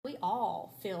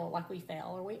all feel like we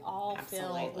fail, or we all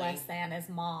Absolutely. feel less than as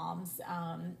moms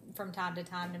from time to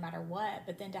time, no matter what.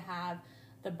 But then to have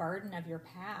the burden of your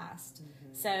past.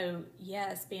 So,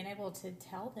 yes, being able to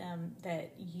tell them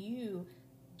that you,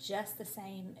 just the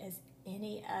same as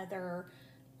any other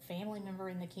family member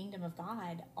in the kingdom of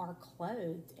God, are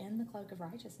clothed in the cloak of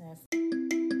righteousness.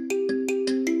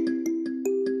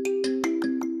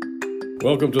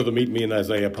 Welcome to the Meet Me in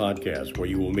Isaiah podcast, where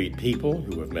you will meet people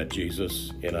who have met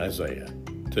Jesus in Isaiah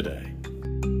today.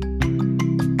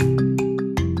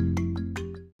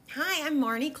 Hi, I'm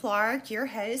Marnie Clark, your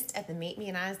host of the Meet Me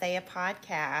in Isaiah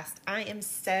podcast. I am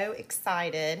so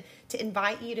excited to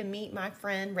invite you to meet my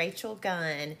friend Rachel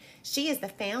Gunn. She is the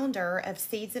founder of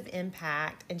Seeds of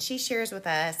Impact, and she shares with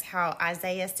us how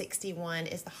Isaiah 61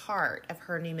 is the heart of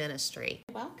her new ministry.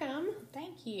 Welcome.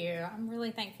 Thank you. I'm really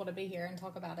thankful to be here and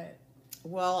talk about it.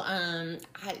 Well,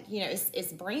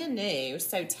 it's brand new,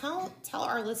 so tell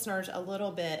our listeners a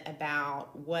little bit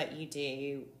about what you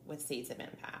do with Seeds of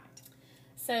Impact.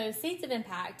 So Seeds of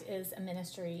Impact is a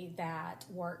ministry that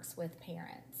works with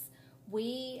parents.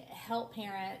 We help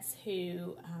parents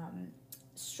who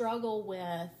struggle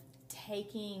with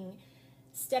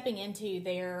stepping into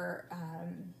their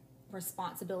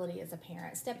responsibility as a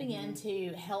parent, stepping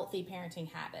into healthy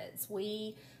parenting habits.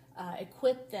 We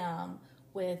equip them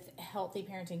with healthy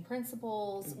parenting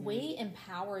principles. We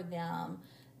empower them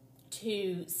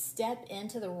to step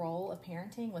into the role of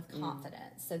parenting with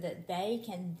confidence so that they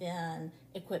can then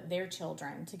equip their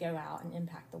children to go out and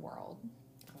impact the world.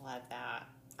 I love that.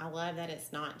 I love that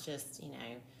it's not just,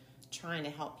 trying to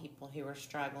help people who are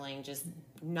struggling, just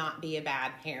not be a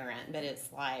bad parent, but it's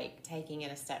like taking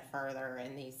it a step further,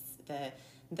 and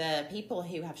the people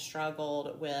who have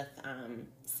struggled with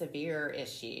severe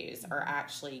issues are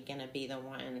actually going to be the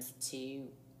ones to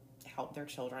help their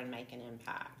children make an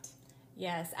impact.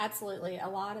 Yes, absolutely. A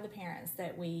lot of the parents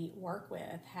that we work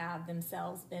with have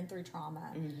themselves been through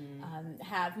trauma,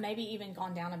 have maybe even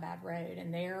gone down a bad road,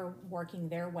 and they're working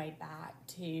their way back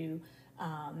to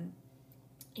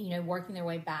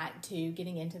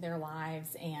getting into their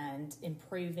lives and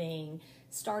improving,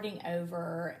 starting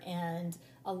over, and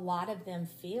a lot of them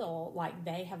feel like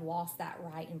they have lost that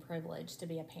right and privilege to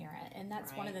be a parent. And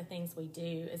that's one of the things we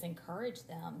do, is encourage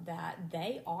them that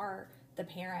they are the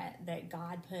parent that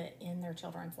God put in their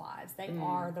children's lives. They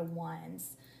are the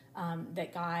ones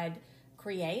that God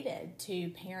created to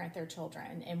parent their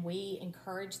children, and we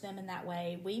encourage them in that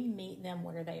way. We meet them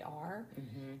where they are,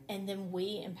 and then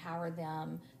we empower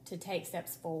them to take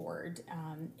steps forward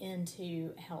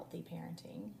into healthy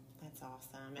parenting. That's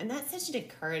awesome. And that's such an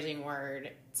encouraging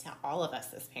word to all of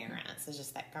us as parents. It's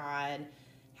just that God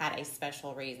had a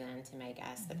special reason to make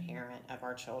us the parent of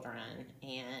our children,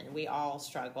 and we all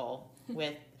struggle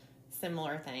with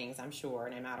similar things, I'm sure,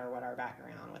 no matter what our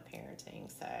background with parenting.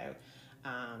 So,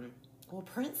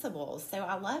 principles. So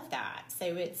I love that. So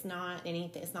it's not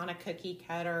a cookie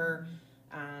cutter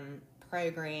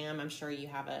program. I'm sure you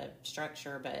have a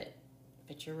structure, but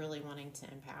you're really wanting to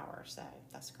empower. So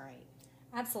that's great.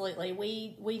 Absolutely.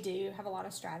 We do have a lot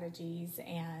of strategies,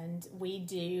 and we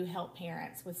do help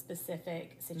parents with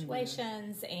specific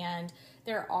situations, and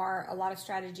there are a lot of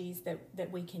strategies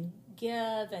that we can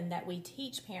give and that we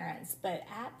teach parents, but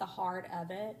at the heart of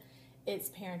it, it's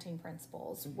parenting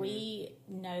principles. We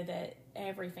know that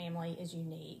every family is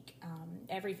unique.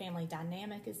 Every family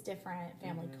dynamic is different.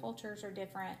 Family cultures are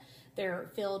different.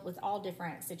 They're filled with all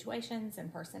different situations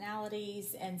and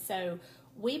personalities. And so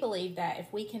we believe that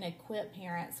if we can equip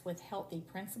parents with healthy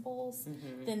principles,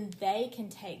 then they can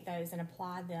take those and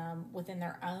apply them within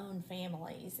their own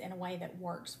families in a way that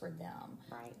works for them.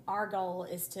 Right. Our goal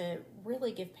is to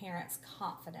really give parents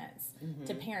confidence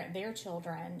to parent their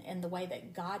children in the way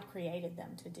that God created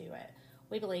them to do it.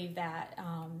 We believe that,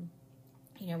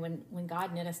 when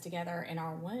God knit us together in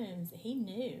our wombs, He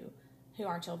knew who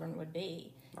our children would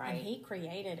be. Right. And He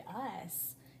created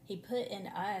us. He put in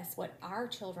us what our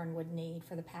children would need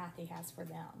for the path He has for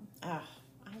them. Oh,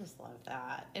 I just love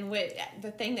that. And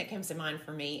the thing that comes to mind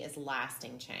for me is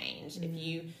lasting change. If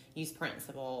you use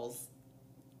principles,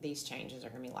 these changes are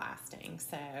going to be lasting.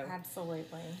 So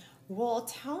Absolutely. Well,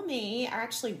 tell me,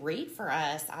 actually read for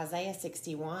us Isaiah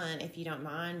 61, if you don't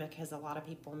mind, because a lot of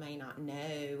people may not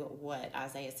know what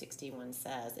Isaiah 61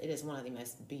 says. It is one of the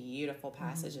most beautiful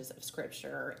passages of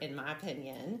Scripture, in my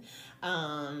opinion. But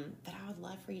I would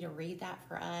love for you to read that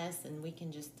for us, and we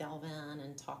can just delve in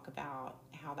and talk about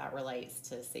how that relates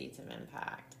to Seeds of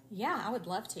Impact. Yeah, I would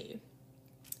love to.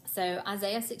 So,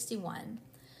 Isaiah 61,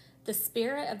 the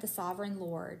Spirit of the Sovereign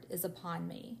Lord is upon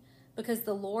me, because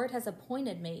the Lord has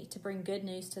appointed me to bring good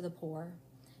news to the poor.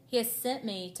 He has sent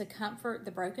me to comfort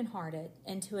the brokenhearted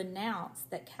and to announce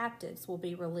that captives will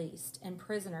be released and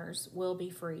prisoners will be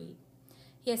freed.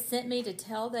 He has sent me to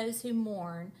tell those who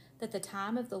mourn that the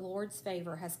time of the Lord's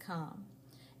favor has come,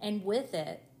 and with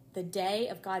it, the day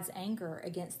of God's anger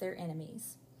against their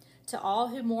enemies. To all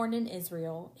who mourn in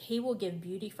Israel, he will give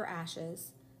beauty for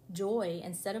ashes, joy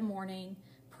instead of mourning,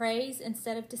 praise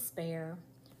instead of despair,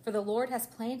 for the Lord has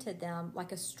planted them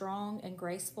like a strong and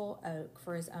graceful oak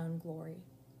for his own glory.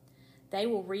 They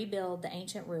will rebuild the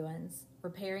ancient ruins,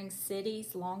 repairing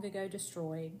cities long ago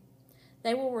destroyed.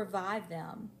 They will revive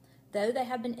them, though they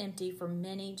have been empty for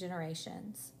many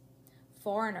generations.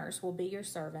 Foreigners will be your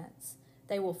servants.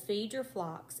 They will feed your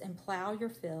flocks and plow your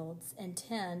fields and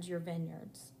tend your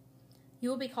vineyards. You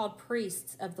will be called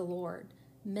priests of the Lord,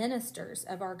 ministers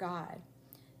of our God.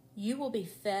 You will be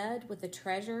fed with the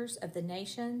treasures of the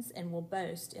nations and will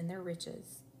boast in their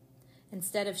riches.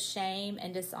 Instead of shame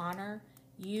and dishonor,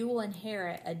 you will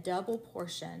inherit a double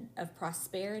portion of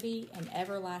prosperity and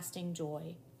everlasting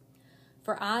joy.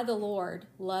 For I, the Lord,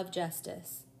 love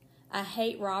justice. I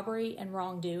hate robbery and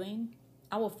wrongdoing.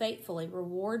 I will faithfully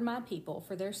reward my people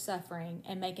for their suffering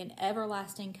and make an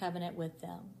everlasting covenant with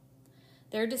them.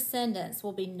 Their descendants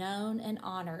will be known and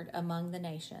honored among the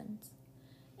nations.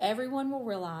 Everyone will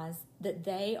realize that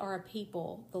they are a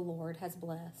people the Lord has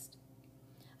blessed.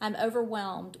 I'm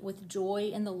overwhelmed with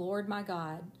joy in the Lord my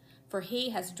God, for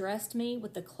he has dressed me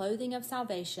with the clothing of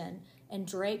salvation and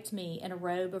draped me in a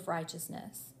robe of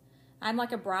righteousness. I'm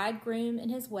like a bridegroom in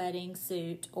his wedding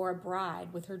suit or a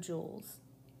bride with her jewels.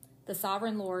 The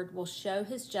sovereign Lord will show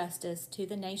his justice to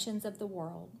the nations of the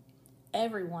world.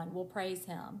 Everyone will praise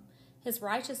him. His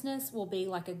righteousness will be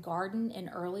like a garden in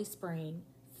early spring,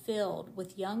 filled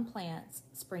with young plants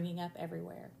springing up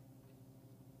everywhere.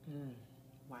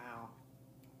 Wow.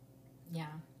 Yeah.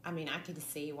 I mean, I could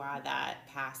see why that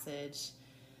passage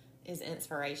is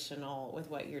inspirational with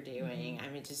what you're doing.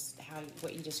 I mean, just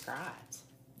what you described.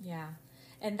 Yeah.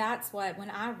 And that's what, when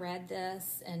I read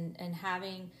this and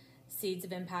having Seeds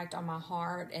of Impact on my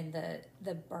heart and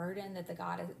the burden that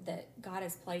God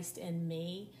has placed in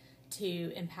me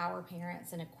to empower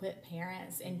parents and equip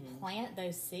parents and plant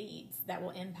those seeds that will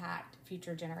impact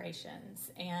future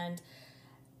generations. And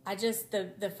I just,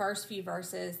 the first few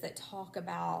verses that talk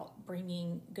about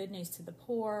bringing good news to the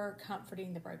poor,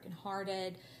 comforting the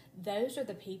brokenhearted, those are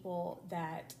the people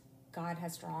that God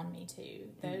has drawn me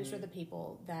to. Those are the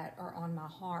people that are on my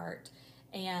heart.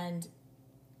 And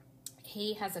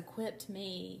he has equipped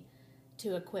me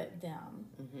to equip them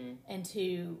and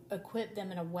to equip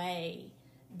them in a way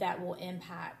that will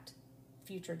impact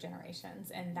future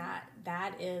generations. And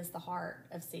that is the heart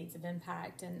of Seeds of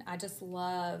Impact. And I just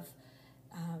love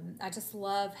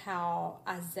how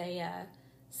Isaiah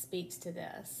speaks to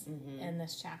this in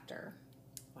this chapter.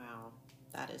 Wow,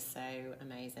 that is so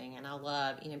amazing. And I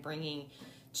love, bringing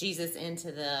Jesus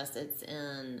into this. It's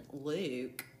in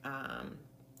Luke.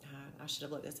 I should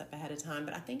have looked this up ahead of time,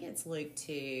 but I think it's Luke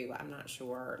 2. I'm not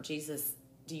sure. Jesus,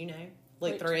 do you know?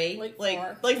 Luke 3? Luke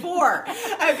 4. Luke 4.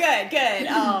 Oh,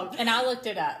 good. And I looked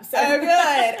it up. So. Oh,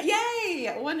 good.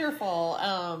 Yay. Wonderful.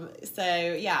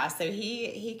 So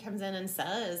he comes in and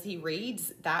says, he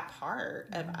reads that part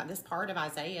of this part of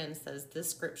Isaiah and says, this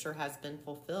scripture has been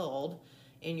fulfilled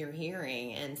in your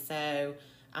hearing. And so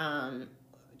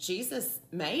Jesus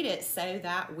made it so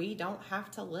that we don't have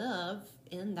to live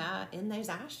in those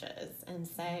ashes. And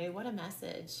so what a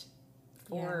message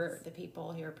for the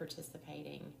people who are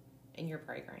participating in your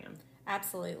program.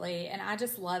 Absolutely. And I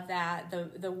just love that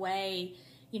the way,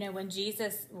 when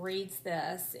Jesus reads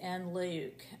this in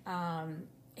Luke,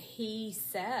 he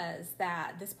says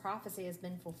that this prophecy has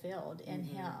been fulfilled in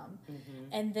him.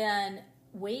 And then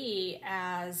we,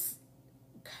 as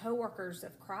co-workers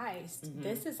of Christ,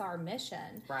 this is our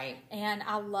mission. Right. And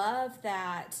I love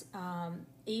that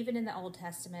even in the Old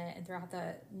Testament and throughout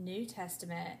the New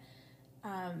Testament,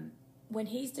 when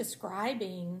he's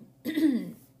describing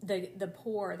the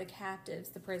poor, the captives,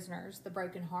 the prisoners, the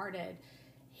brokenhearted,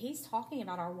 he's talking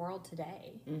about our world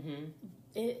today.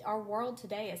 Our world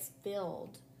today is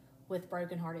filled with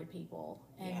brokenhearted people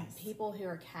and people who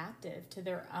are captive to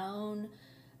their own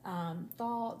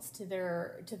thoughts, to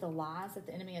the lies that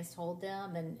the enemy has told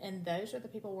them, and those are the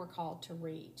people we're called to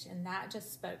reach. And that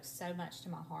just spoke so much to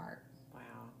my heart.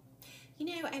 Wow.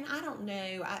 And I don't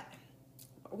know,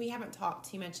 we haven't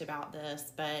talked too much about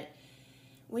this, but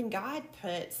when God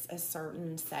puts a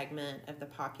certain segment of the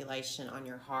population on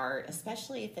your heart,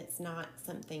 especially if it's not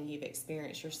something you've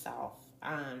experienced yourself,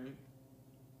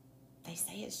 they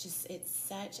say it's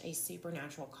such a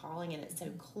supernatural calling, and it's so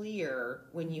clear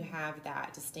when you have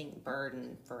that distinct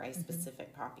burden for a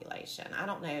specific population. I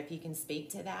don't know if you can speak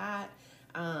to that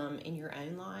in your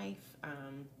own life.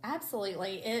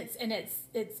 Absolutely.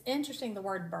 It's interesting, the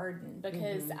word burden,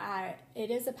 because it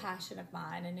is a passion of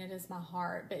mine and it is my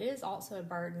heart, but it is also a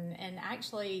burden. And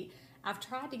actually, I've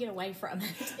tried to get away from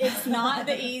it. It's not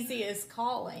the easiest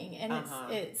calling, and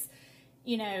it's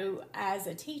as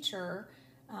a teacher,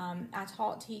 I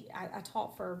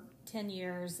taught for 10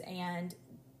 years, and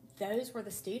those were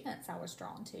the students I was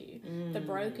drawn to. The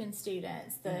broken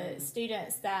students, the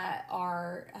students that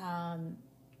are,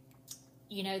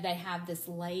 they have this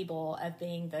label of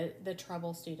being the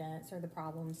trouble students or the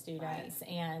problem students. Right.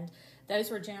 And those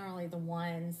were generally the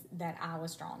ones that I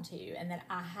was drawn to, and that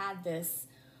I had this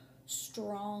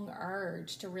strong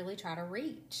urge to really try to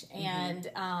reach. And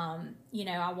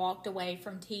I walked away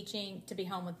from teaching to be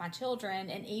home with my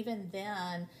children, and even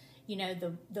then,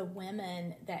 the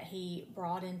women that he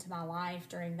brought into my life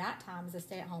during that time as a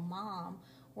stay-at-home mom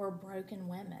were broken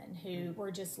women who were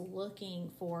just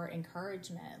looking for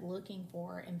encouragement, looking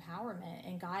for empowerment.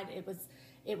 And God,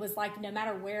 it was like no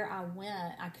matter where I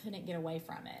went, I couldn't get away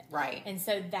from it. Right. And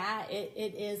so that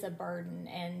it is a burden.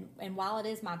 And while it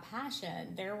is my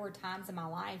passion, there were times in my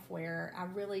life where I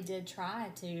really did try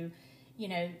to,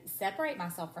 separate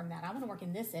myself from that. I want to work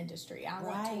in this industry. I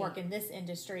want to work in this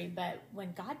industry. But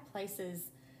when God places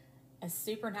a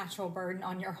supernatural burden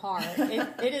on your heart,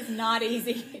 it is not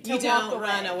easy to You don't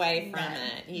run away. away from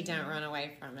it. You don't run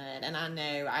away from it. And I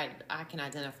know I can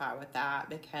identify with that,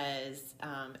 because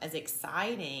as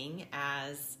exciting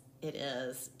as it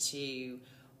is to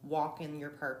walk in your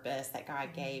purpose that God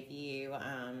gave you,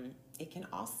 it can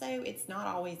also, it's not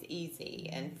always easy.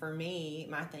 And for me,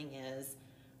 my thing is,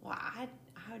 well, I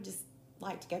would just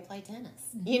like to go play tennis.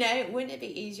 Wouldn't it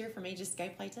be easier for me just to go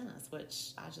play tennis?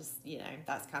 Which I just,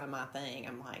 that's kind of my thing.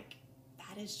 I'm like,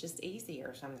 that is just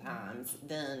easier sometimes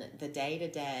than the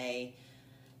day-to-day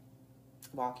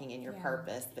walking in your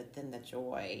purpose, but then the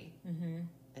joy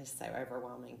is so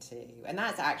overwhelming too. And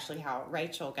that's actually how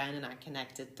Rachel Gunn and I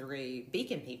connected through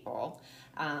Beacon People,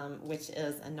 which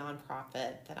is a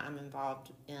nonprofit that I'm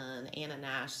involved in. Anna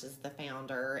Nash is the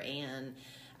founder, and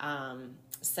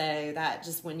so that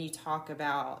just, when you talk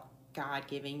about God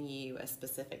giving you a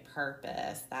specific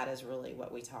purpose, that is really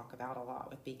what we talk about a lot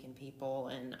with Beacon People.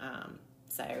 And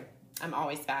so I'm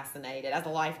always fascinated. As a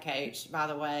life coach, by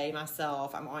the way,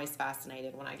 myself, I'm always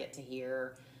fascinated when I get to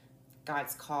hear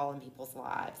God's call in people's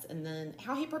lives, and then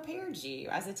how he prepared you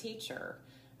as a teacher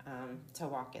to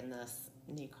walk in this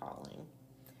new calling.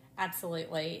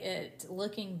 Absolutely.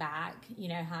 Looking back,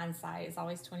 hindsight is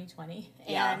always 20/20.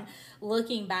 And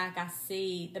looking back, I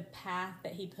see the path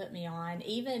that he put me on,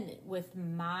 even with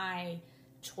my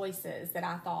choices that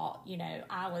I thought,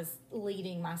 I was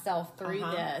leading myself through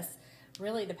this.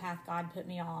 Really, the path God put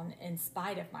me on in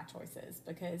spite of my choices,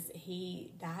 because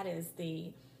that is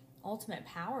the ultimate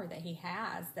power that he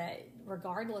has, that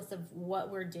regardless of what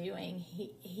we're doing,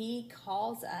 he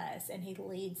calls us and he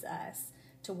leads us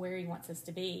to where he wants us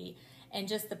to be. And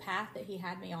just the path that he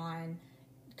had me on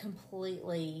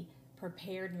completely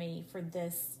prepared me for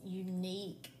this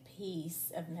unique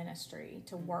piece of ministry,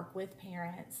 to work with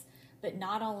parents, but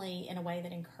not only in a way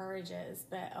that encourages,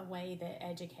 but a way that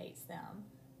educates them.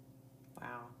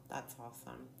 Wow, that's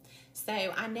awesome. So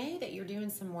I know that you're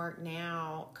doing some work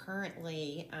now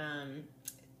currently.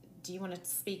 Do you want to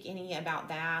speak any about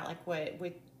that? Like what,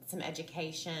 with some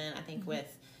education, I think with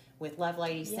Love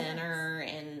Lady Center,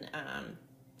 and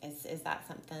is that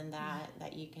something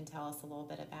that you can tell us a little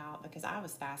bit about? Because I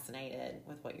was fascinated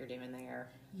with what you're doing there.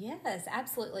 Yes,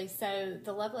 absolutely. So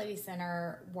the Love Lady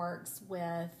Center works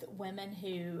with women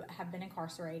who have been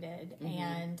incarcerated,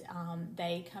 and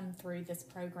they come through this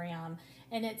program,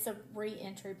 and it's a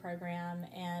re-entry program.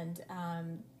 And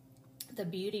the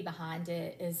beauty behind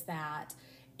it is that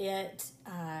it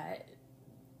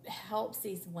helps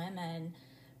these women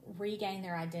regain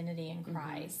their identity in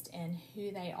Christ and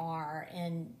who they are,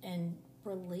 and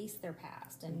release their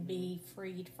past and be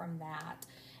freed from that.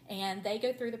 And they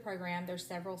go through the program. There's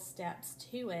several steps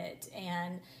to it,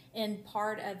 and in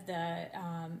part of the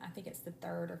I think it's the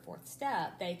third or fourth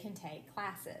step, they can take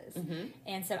classes.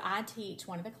 And so I teach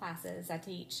one of the classes. I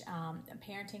teach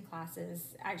parenting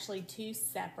classes, actually two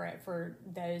separate, for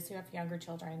those who have younger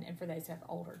children and for those who have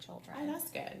older children. Oh,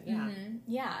 that's good.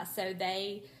 Yeah, so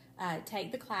they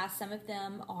take the class. Some of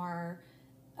them are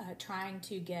trying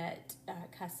to get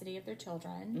custody of their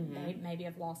children. They maybe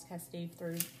have lost custody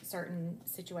through certain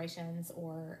situations,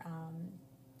 or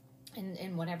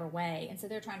in whatever way, and so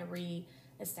they're trying to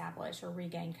reestablish or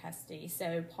regain custody.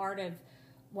 So part of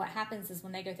what happens is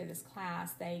when they go through this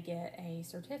class, they get a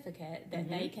certificate that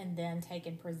they can then take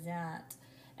and present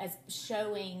as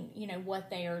showing, what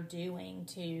they are doing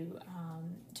to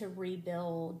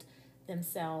rebuild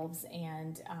themselves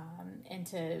and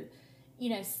to,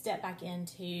 step back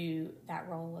into that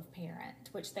role of parent,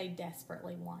 which they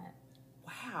desperately want.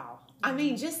 Wow. I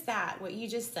mean, just that, what you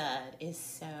just said is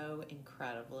so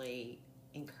incredibly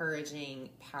encouraging,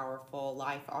 powerful,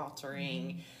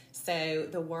 life-altering. So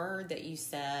the word that you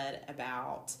said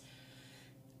about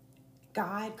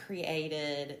God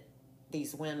created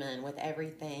these women with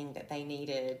everything that they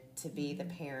needed to be the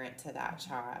parent to that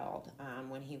child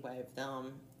when he wove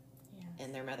them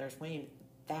in their mother's womb,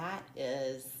 that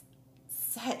is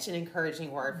such an encouraging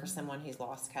word for someone who's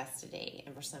lost custody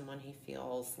and for someone who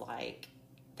feels like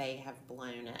they have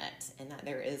blown it and that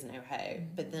there is no hope.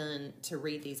 But then to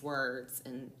read these words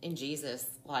and in Jesus,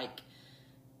 like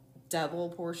double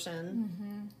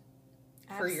portion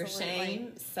for your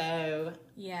shame. So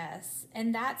yes,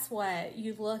 and that's what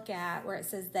you look at where it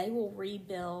says they will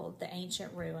rebuild the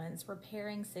ancient ruins,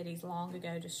 repairing cities long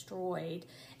ago destroyed.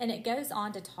 And it goes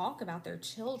on to talk about their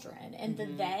children and the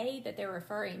they that they're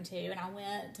referring to. And I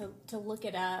went to look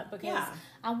it up because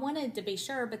I wanted to be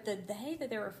sure, but the they that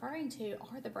they're referring to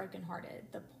are the brokenhearted,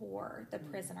 the poor, the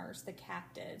prisoners, the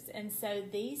captives. And so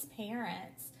these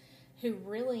parents who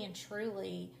really and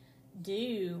truly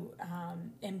do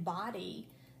embody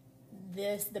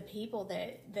the people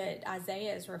that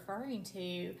Isaiah is referring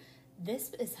to,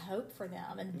 this is hope for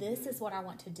them. And this is what I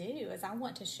want to do, is I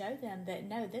want to show them that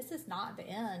no, this is not the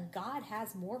end. God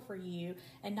has more for you,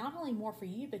 and not only more for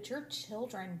you, but your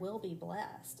children will be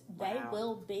blessed. Wow. They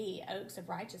will be oaks of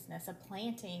righteousness, a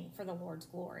planting for the Lord's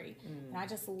glory. And I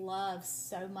just love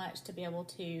so much to be able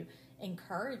to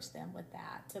encourage them with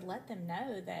that, to let them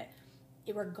know that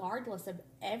regardless of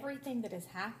everything that has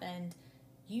happened,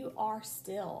 you are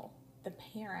still the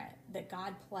parent that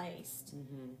God placed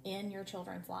in your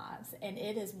children's lives, and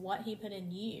it is what He put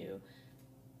in you.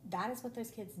 That is what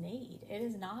those kids need. It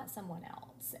is not someone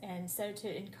else. And so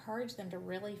to encourage them to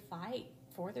really fight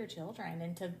for their children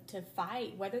and to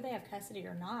fight, whether they have custody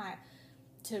or not,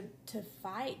 to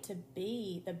fight to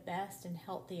be the best and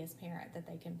healthiest parent that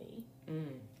they can be.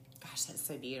 Gosh, that's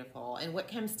so beautiful. And what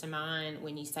comes to mind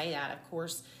when you say that, of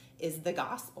course, is the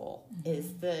gospel. It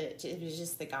is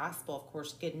just the gospel. Of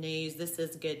course, good news. This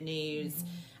is good news.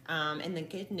 And the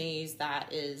good news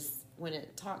that is when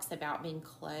it talks about being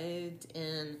clothed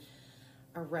in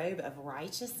a robe of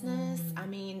righteousness. I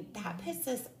mean, that puts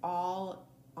us all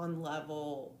on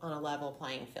a level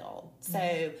playing field.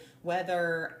 So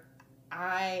whether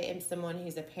I am someone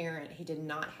who's a parent who did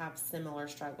not have similar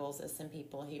struggles as some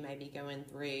people who may be going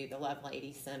through the Love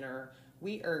Lady Center,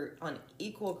 we are on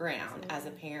equal ground as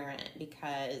a parent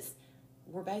because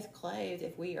we're both clothed.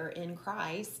 If we are in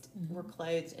Christ, we're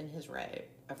clothed in His robe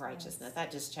of righteousness. That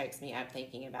just chokes me up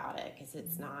thinking about it because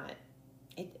it's not,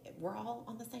 we're all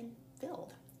on the same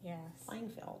field. Yes.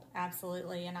 Playing field.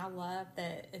 Absolutely. And I love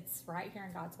that it's right here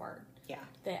in God's Word. Yeah.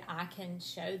 That I can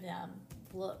show them,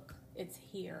 look, it's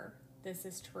here. This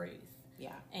is truth.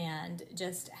 Yeah. And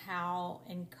just how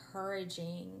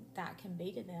encouraging that can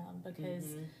be to them because,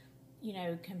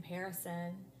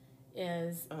 comparison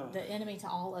is the enemy to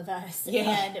all of us. Yeah.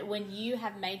 And when you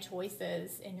have made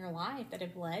choices in your life that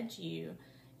have led you,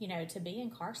 to be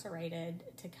incarcerated,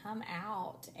 to come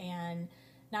out and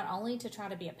not only to try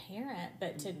to be a parent,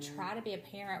 but to try to be a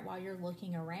parent while you're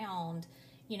looking around,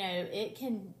 it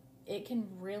can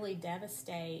really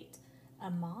devastate a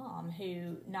mom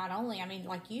who not only,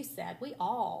 like you said, we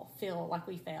all feel like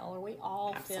we fail or we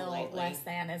all feel less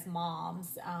than as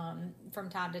moms from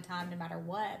time to time, no matter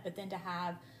what, but then to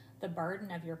have the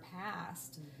burden of your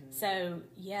past. So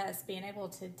yes, being able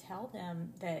to tell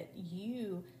them that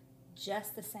you,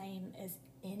 just the same as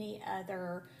any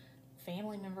other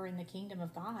family member in the kingdom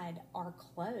of God, are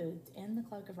clothed in the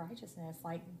cloak of righteousness.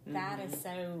 That is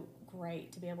so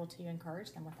great to be able to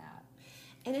encourage them with that.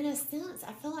 And in a sense,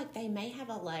 I feel like they may have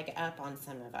a leg up on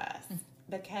some of us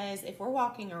because if we're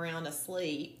walking around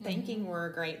asleep thinking we're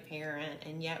a great parent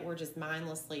and yet we're just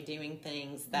mindlessly doing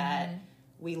things that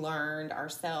we learned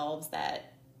ourselves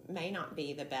that may not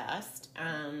be the best,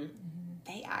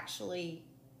 they actually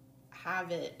have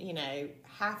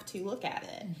to look at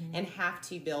it and have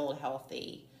to build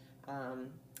healthy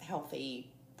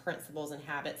principles and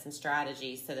habits and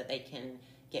strategies so that they can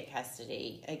get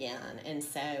custody again. And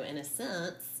so in a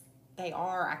sense,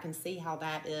 I can see how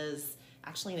that is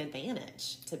actually an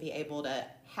advantage to be able to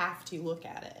have to look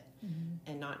at it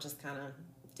and not just kind of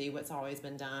do what's always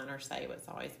been done or say what's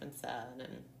always been said.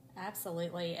 And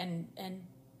absolutely. And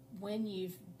when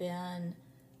you've been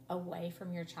away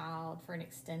from your child for an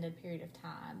extended period of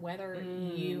time, whether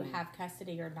you have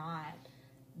custody or not,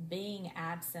 being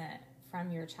absent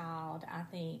from your child, I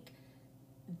think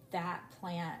that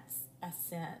plants a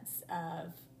sense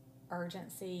of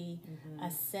urgency, a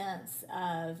sense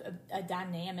of a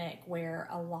dynamic where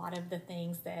a lot of the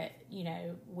things that,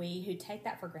 we who take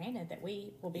that for granted, that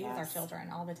we will be with our children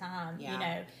all the time,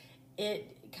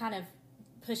 it kind of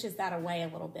pushes that away a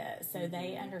little bit, so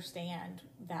they understand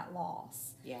that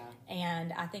loss. Yeah.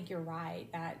 And I think you're right,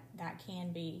 that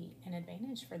can be an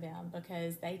advantage for them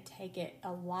because they take it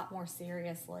a lot more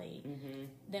seriously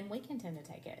than we can tend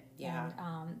to take it. Yeah.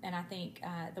 And I think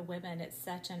the women, it's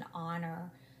such an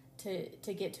honor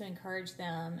to get to encourage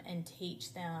them and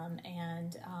teach them,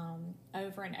 and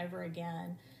over and over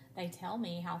again they tell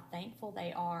me how thankful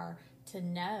they are to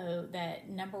know that,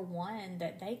 number one,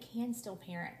 that they can still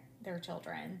parent their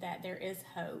children, that there is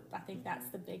hope. I think that's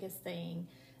the biggest thing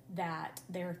that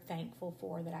they're thankful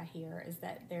for, that I hear, is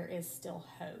that there is still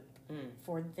hope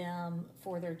for them,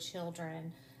 for their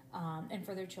children, and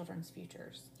for their children's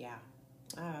futures. Yeah.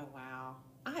 Oh, wow.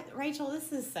 Rachel,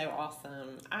 this is so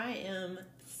awesome. I am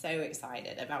so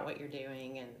excited about what you're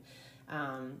doing, and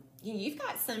you've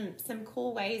got some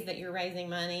cool ways that you're raising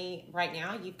money right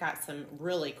now. You've got some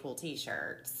really cool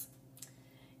T-shirts.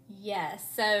 Yes,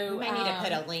 so we may need to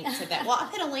put a link to that. Well, I'll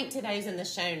put a link to those in the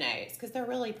show notes because they're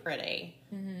really pretty.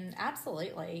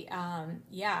 Absolutely.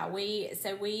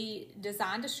 We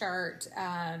designed a shirt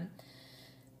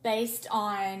based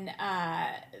on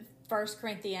 1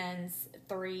 Corinthians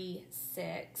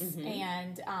 3:6,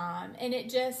 and it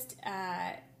just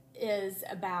is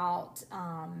about.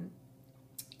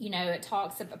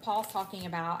 Paul's talking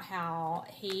about how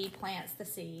he plants the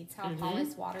seeds, how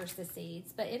Apollos waters the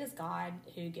seeds, but it is God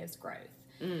who gives growth.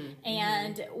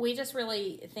 And we just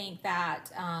really think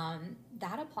that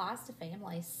that applies to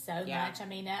families so much. I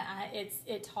mean,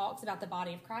 it talks about the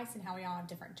body of Christ and how we all have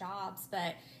different jobs,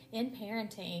 but in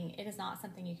parenting, it is not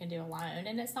something you can do alone,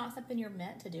 and it's not something you're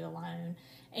meant to do alone.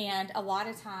 And a lot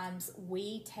of times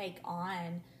we take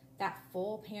on that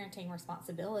full parenting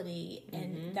responsibility,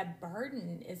 and the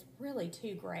burden is really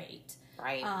too great.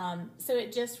 Right. So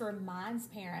it just reminds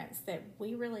parents that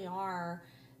we really are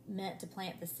meant to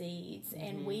plant the seeds,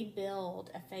 and we build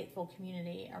a faithful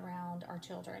community around our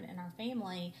children and our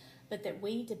family, but that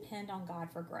we depend on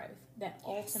God for growth. That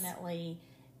ultimately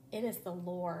it is the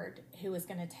Lord who is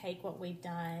going to take what we've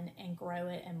done and grow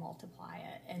it and multiply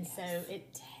it. And so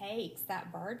it takes that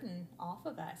burden off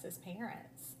of us as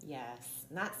parents. Yes.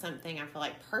 And that's something I feel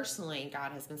like personally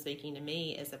God has been speaking to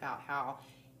me, is about how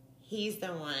He's the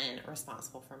one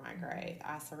responsible for my growth.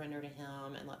 I surrender to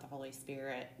Him and let the Holy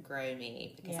Spirit grow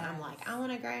me, because I'm like, I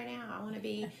want to grow now. I want to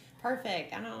be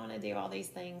perfect. I don't want to do all these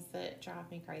things that drive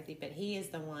me crazy. But He is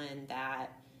the one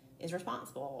that is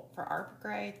responsible for our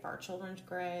growth, for our children's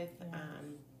growth.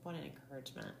 What an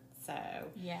encouragement. So,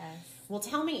 well,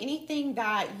 tell me anything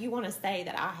that you want to say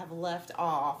that I have left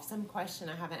off, some question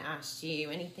I haven't asked you,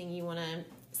 anything you want to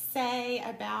say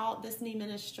about this new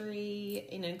ministry,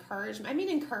 and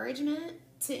encouragement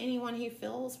to anyone who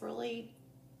feels really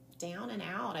down and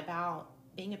out about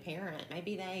being a parent.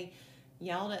 Maybe they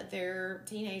yelled at their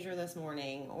teenager this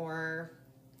morning, or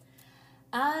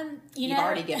you've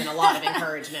already given a lot of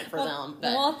encouragement for them.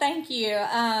 But. Well, thank you.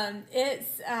 I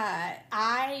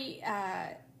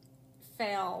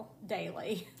fail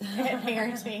daily at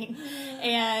parenting,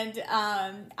 and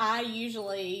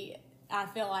I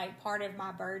feel like part of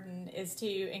my burden is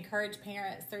to encourage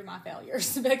parents through my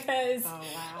failures, because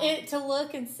to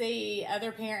look and see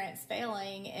other parents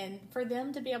failing, and for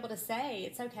them to be able to say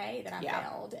it's okay that I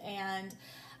failed. And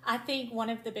I think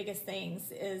one of the biggest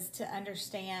things is to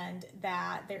understand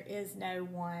that there is no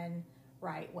one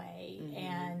right way.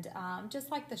 And just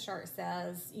like the shirt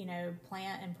says,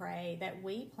 plant and pray, that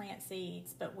we plant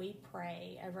seeds, but we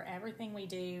pray over everything we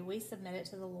do. We submit it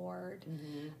to the Lord.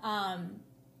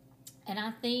 And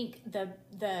I think the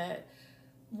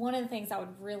one of the things I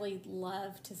would really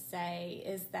love to say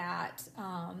is that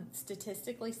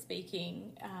statistically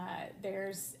speaking,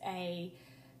 there's a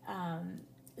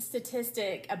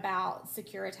statistic about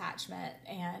secure attachment,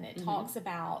 and it talks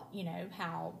about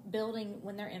how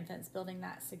when they're infants, building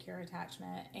that secure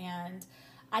attachment. And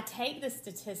I take this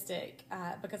statistic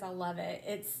because I love it.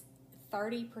 It's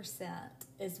 30%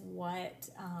 is what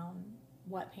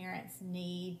parents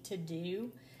need to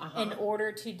do in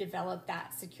order to develop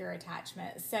that secure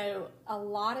attachment. So a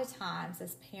lot of times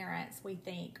as parents, we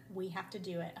think we have to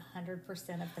do it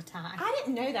 100% of the time. I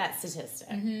didn't know that statistic.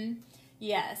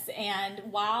 Yes, and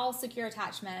while secure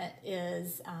attachment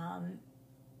is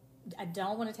I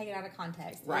don't want to take it out of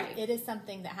context. Right. It is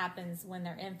something that happens when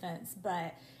they're infants,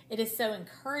 but it is so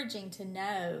encouraging to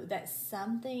know that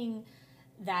something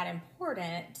that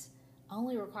important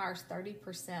only requires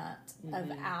 30%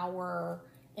 of our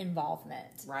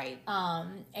involvement. Right.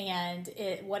 And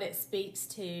what it speaks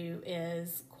to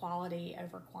is quality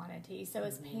over quantity. So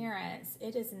as parents,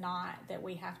 it is not that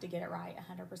we have to get it right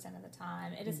 100% of the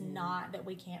time. It is not that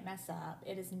we can't mess up.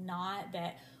 It is not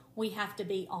that we have to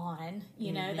be on,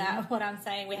 you know, that what I'm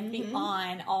saying. We have to be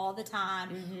on all the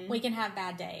time. We can have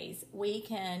bad days. We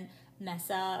can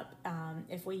mess up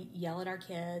if we yell at our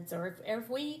kids, or if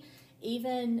we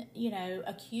even, you know,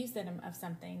 accuse them of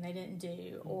something they didn't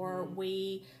do, or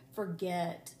we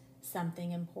forget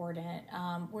something important.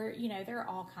 Where, you know, there are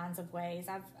all kinds of ways.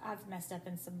 I've messed up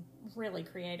in some really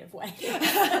creative ways.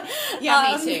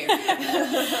 Yeah, me too.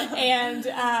 And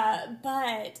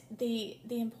but the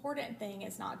important thing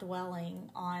is not dwelling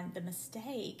on the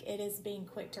mistake. It is being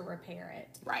quick to repair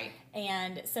it. Right.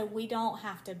 And so we don't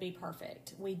have to be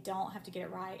perfect. We don't have to get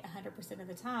it right 100% of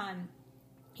the time.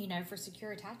 You know, for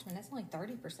secure attachment, that's only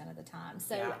 30% of the time.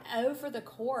 So over the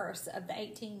course of the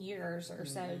 18 years or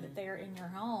so that they're in your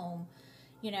home,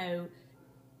 you know,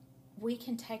 we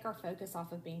can take our focus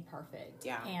off of being perfect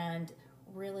and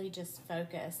really just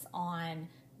focus on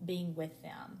being with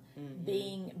them,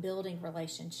 building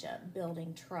relationship,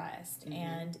 building trust.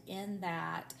 And in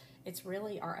that, it's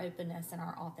really our openness and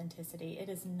our authenticity. It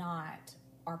is not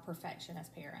our perfection as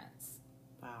parents.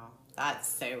 Wow, that's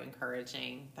so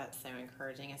encouraging. That's so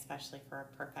encouraging, especially for a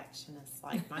perfectionist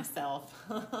like myself.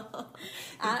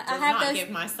 I don't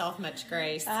give myself much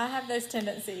grace. I have those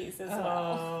tendencies as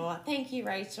well. Thank you,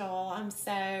 Rachel. I'm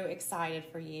so excited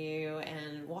for you,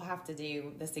 and we'll have to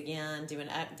do this again, do an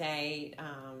update,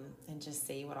 and just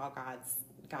see what all God's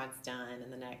done in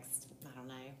the next, I don't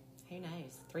know, who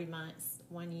knows, 3 months,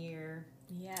 1 year.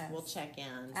 Yes. We'll check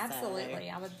in. Absolutely.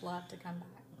 I would love to come back.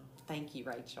 Thank you,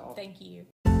 Rachel. Thank you.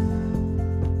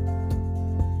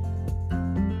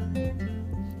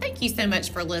 Thank you so much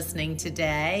for listening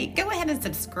today. Go ahead and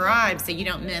subscribe so you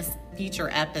don't miss future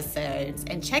episodes.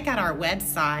 And check out our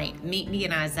website,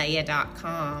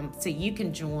 meetmeinisaiah.com, so you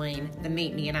can join the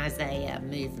Meet Me in Isaiah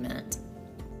movement.